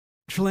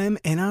Schlem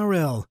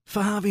NRL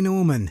for Harvey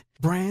Norman.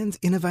 Brands,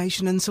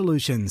 innovation and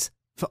solutions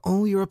for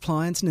all your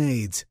appliance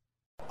needs.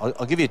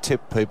 I'll give you a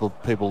tip, people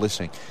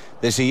listening.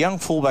 There's a young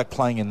fullback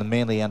playing in the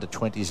Manly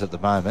under-20s at the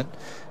moment.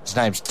 His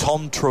name's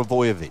Tom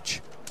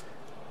Trbojevic.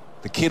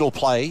 The kid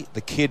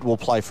will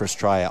play for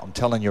Australia. I'm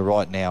telling you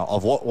right now.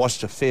 I've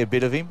watched a fair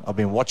bit of him. I've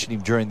been watching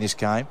him during this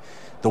game.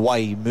 The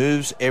way he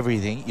moves,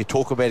 everything. You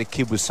talk about a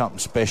kid with something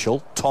special.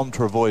 Tom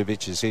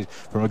Trbojevic is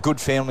from a good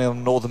family on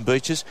the Northern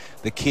Beaches.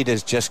 The kid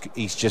he's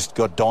just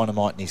got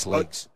dynamite in his legs.